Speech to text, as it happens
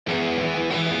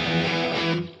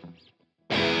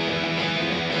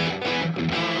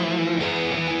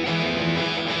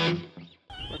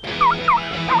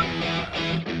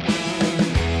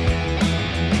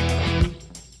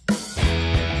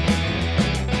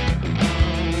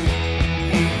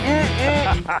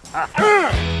Doubles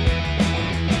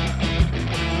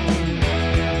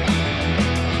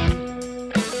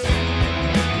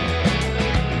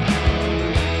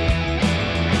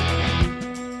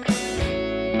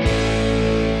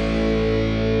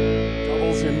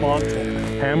in Montana.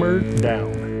 Hammered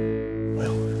down.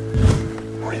 Well,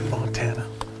 we're in Montana.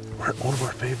 We're at one of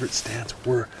our favorite stands.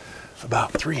 We're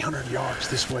about 300 yards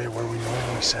this way where we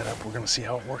normally set up. We're gonna see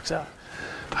how it works out.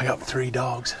 I got 3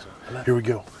 dogs. Here we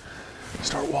go.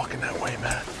 Start walking that way,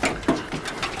 Matt.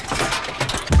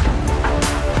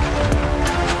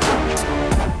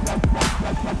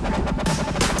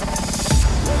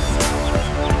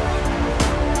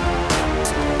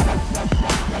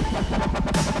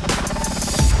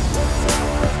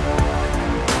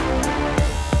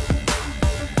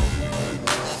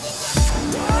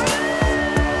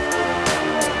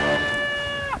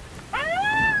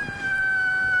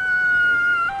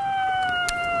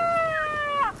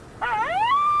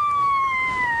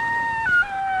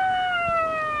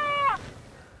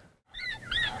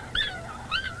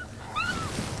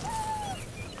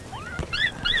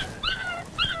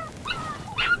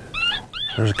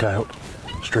 There's a coyote,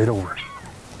 straight over,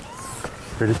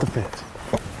 right at the fence.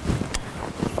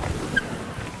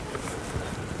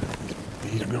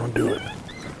 He's gonna do it.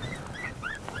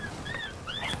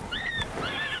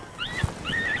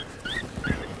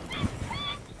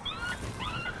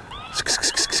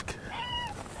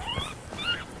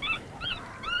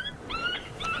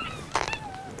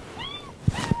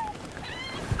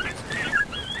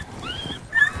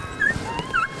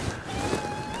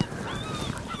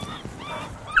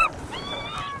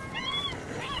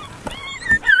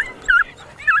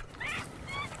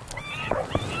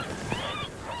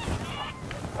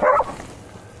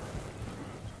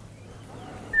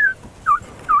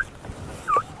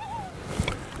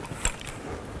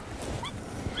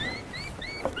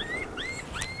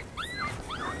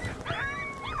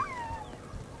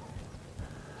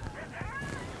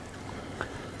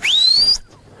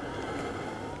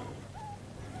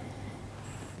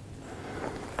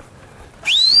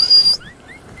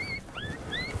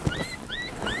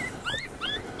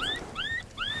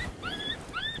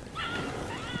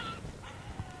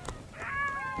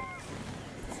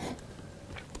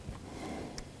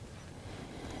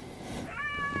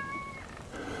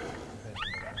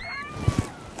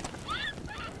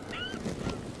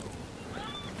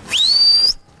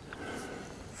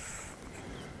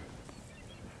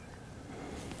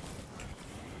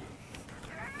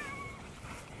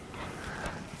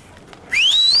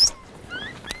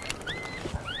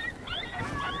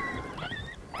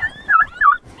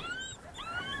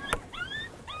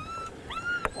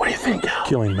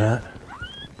 Kill him, Matt.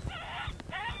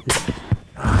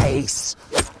 Nice.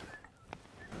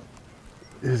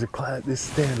 This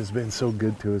stand has been so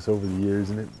good to us over the years,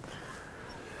 and it.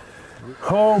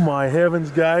 Oh my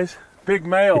heavens, guys! Big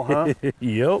male, huh?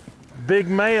 Yep. Big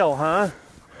male, huh?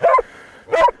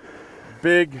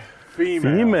 Big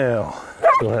female. Female.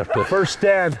 Still have to. First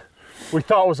stand we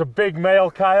thought was a big male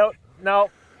coyote. No,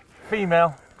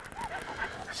 female.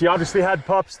 She obviously had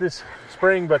pups this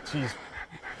spring, but she's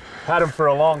had them for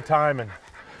a long time, and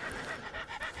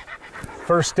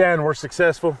first stand we're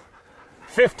successful.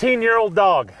 15-year-old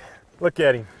dog. Look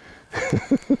at him.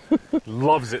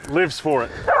 Loves it, lives for it.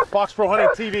 Foxpro Hunting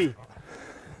TV.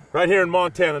 Right here in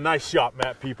Montana. Nice shot,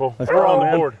 Matt Piippo. We're on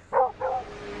the board.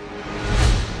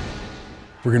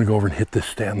 We're gonna go over and hit this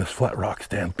stand. This flat rock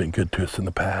stand's been good to us in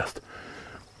the past.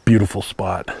 Beautiful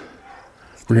spot.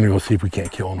 We're gonna go see if we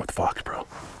can't kill him with Foxpro.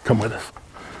 Come with us.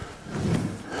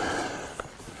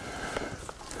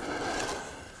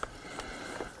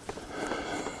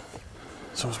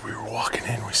 So as we were walking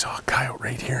in, we saw a coyote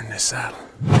right here in this saddle.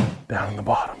 Down in the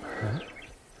bottom.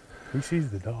 He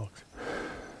sees the dogs.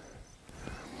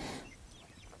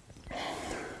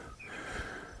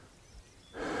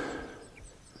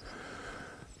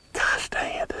 Gosh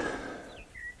dang it.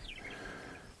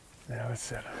 Now let's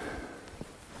set up.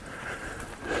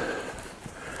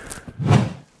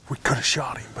 We could have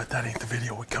shot him, but that ain't the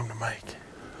video we come to make.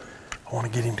 I want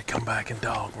to get him to come back and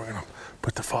dog. We're gonna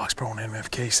put the Foxpro and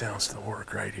MFK sounds to the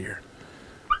work right here.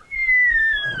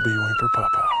 That'll be Whimper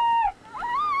Papa.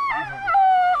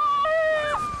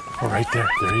 Oh, right there.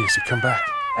 There he is. He come back.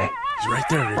 Hey, he's right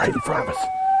there. Right in front of us.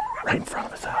 Right in front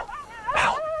of us, Al.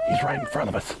 Al, he's right in front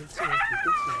of us.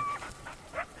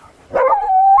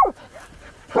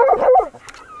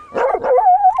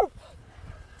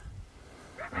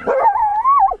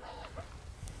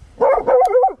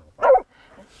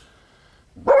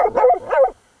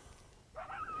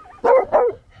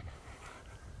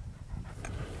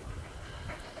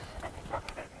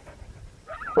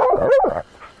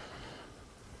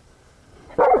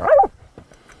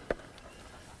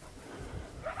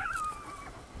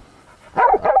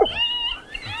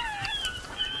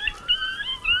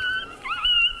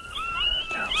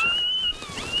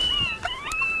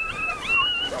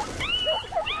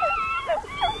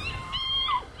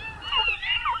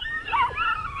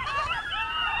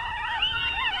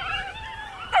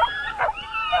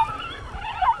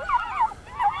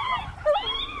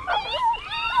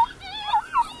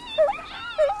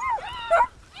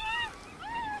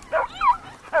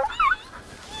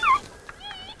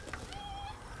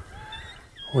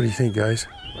 What do you think, guys?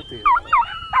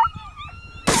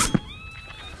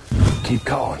 Keep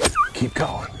calling. Keep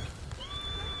calling.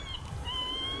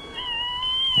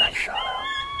 Nice shot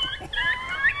out.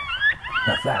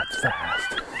 Now that's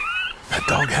fast. That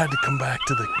dog had to come back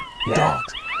to the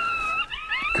dogs.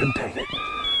 Couldn't take it.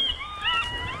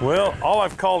 Well, all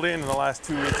I've called in the last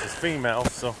 2 weeks is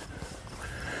females, so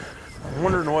I'm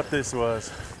wondering what this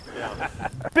was.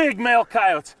 Big male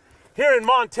coyotes here in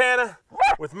Montana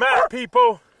with Matt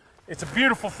Piippo. It's a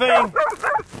beautiful thing.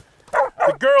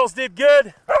 The girls did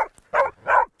good.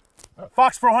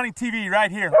 Foxpro Hunting TV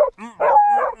right here.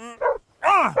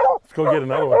 Let's go get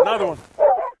another one. Another one.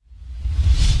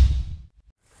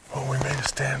 Well, we made a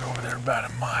stand over there about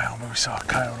a mile, but we saw a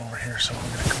coyote over here, so we're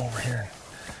gonna come over here.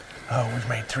 And, we've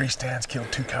made 3 stands, killed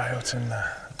 2 coyotes, and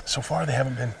so far they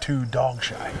haven't been too dog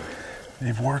shy.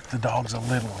 They've worked the dogs a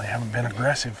little. They haven't been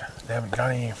aggressive. They haven't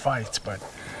got any fights, but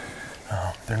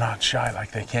they're not shy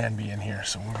like they can be in here.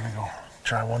 So we're gonna go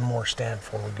try one more stand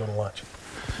before we go to lunch.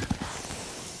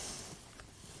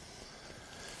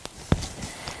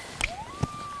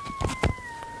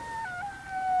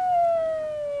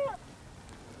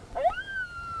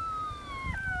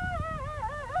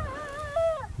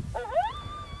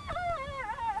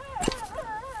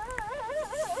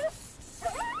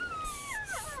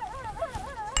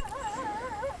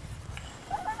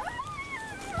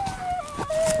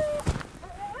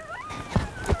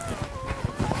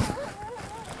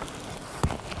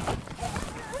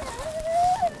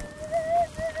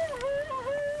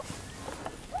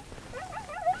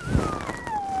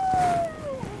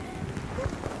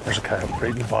 There's a coyote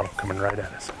right in the bottom coming right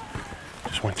at us.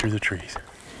 Just went through the trees.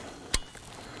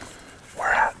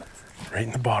 Where at? Right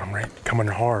in the bottom, right? Coming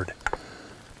hard.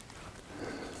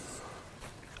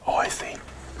 Oh, I see.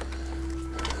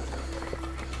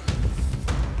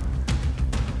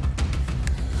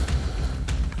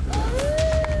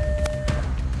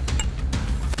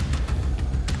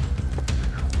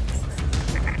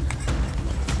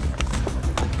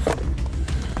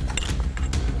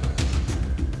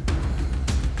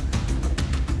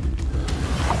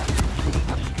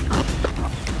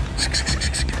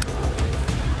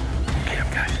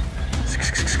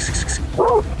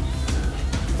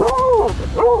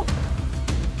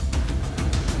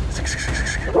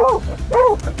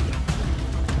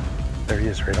 There he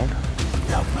is, right on. Yep.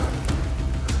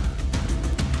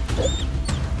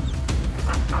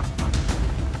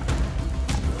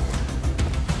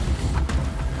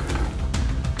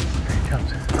 Here he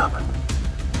comes. Coming.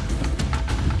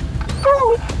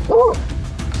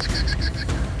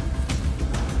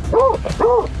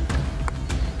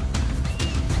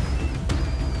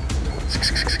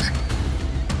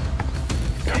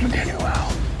 Coming in. Wow.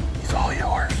 He's all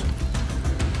yours.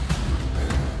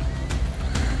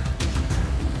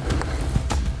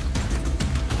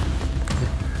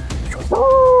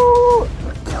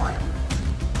 Kill him.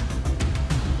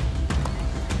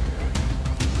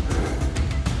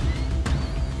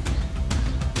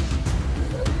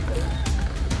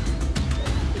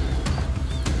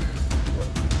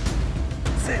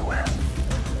 Say when.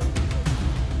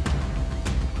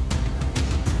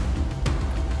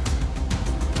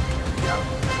 Yeah.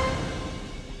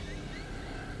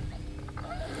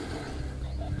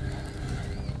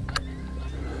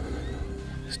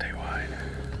 Stay wide.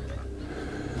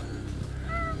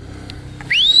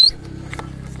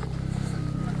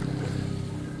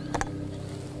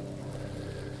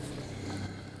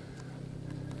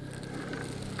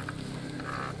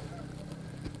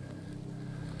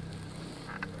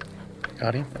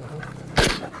 Got him?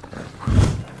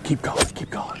 Keep going, keep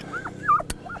going.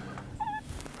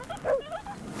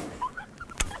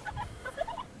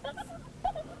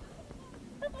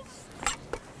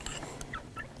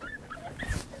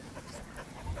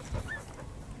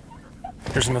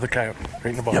 There's another coyote right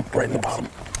in the bottom. Yep, right in the bottom.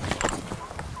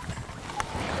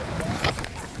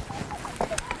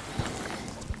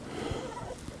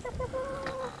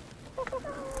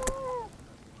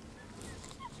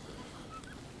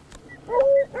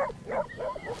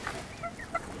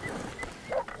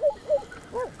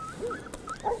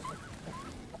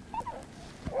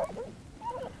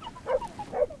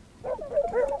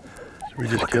 Should we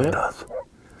just kill it?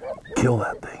 Kill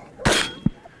that thing.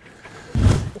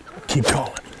 Keep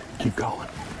calling. Keep calling.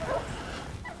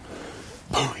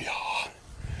 Booyah.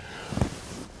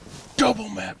 Double,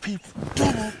 Matt Piippo.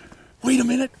 Double. Wait a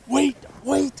minute. Wait.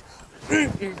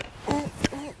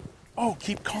 Oh,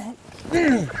 keep calling.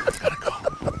 Gotta call.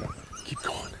 Keep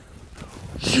going.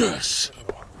 Yes.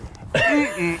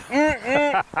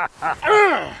 I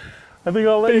think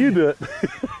I'll let you do it.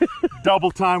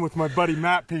 double time with my buddy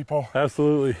Matt Piippo.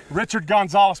 Absolutely. Richard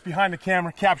Gonzalez behind the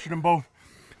camera captured them both.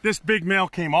 This big male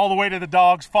came all the way to the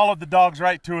dogs, followed the dogs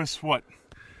right to us, what,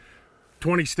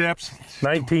 20 steps?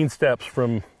 19 steps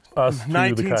from us to the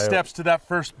 19 coyote. steps to that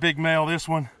first big male, this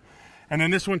one. And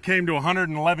then this one came to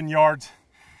 111 yards.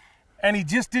 And he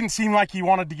just didn't seem like he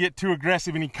wanted to get too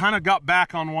aggressive, and he kind of got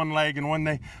back on one leg. And when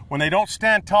they don't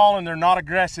stand tall and they're not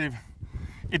aggressive,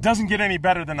 it doesn't get any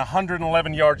better than a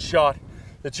 111-yard shot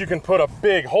that you can put a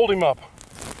big, hold him up,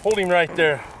 hold him right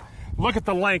there. Look at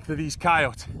the length of these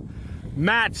coyotes.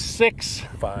 Matt's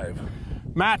 6'5".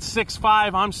 Matt's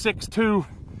 6'5", I'm 6'2",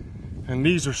 and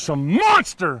these are some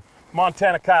monster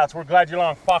Montana coyotes. We're glad you're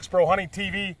along. Foxpro Hunting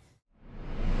TV.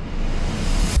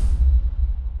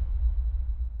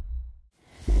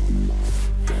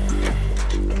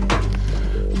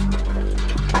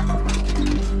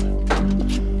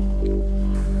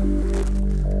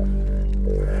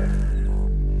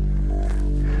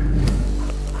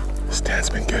 Stan's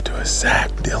been good to us.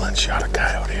 Zach Dillon shot a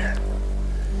coyote here.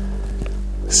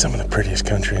 Some of the prettiest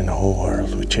country in the whole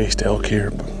world. We chased elk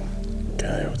here, but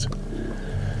coyotes.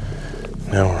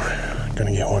 Now we're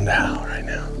gonna get one to howl right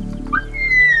now.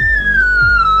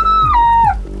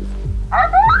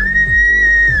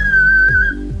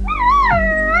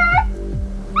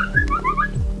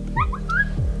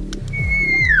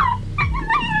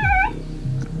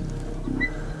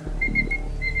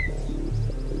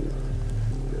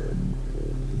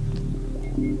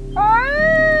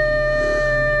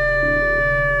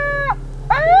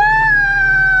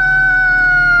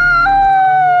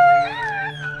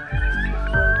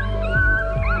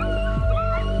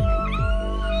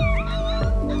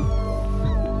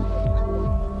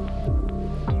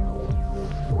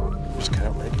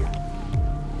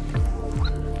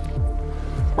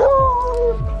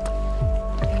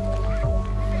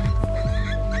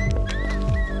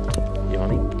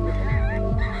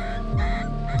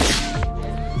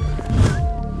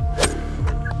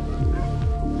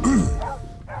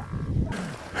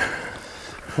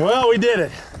 Well, we did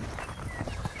it.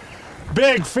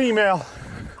 Big female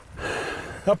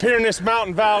up here in this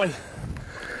mountain valley.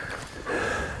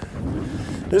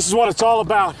 This is what it's all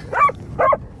about.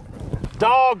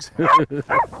 Dogs,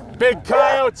 big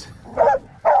coyotes,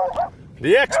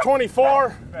 the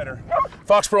X24, better.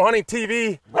 Foxpro Hunting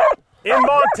TV in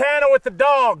Montana with the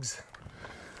dogs.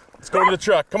 Let's go to the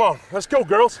truck. Come on, let's go,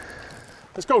 girls.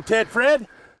 Let's go, Ted, Fred.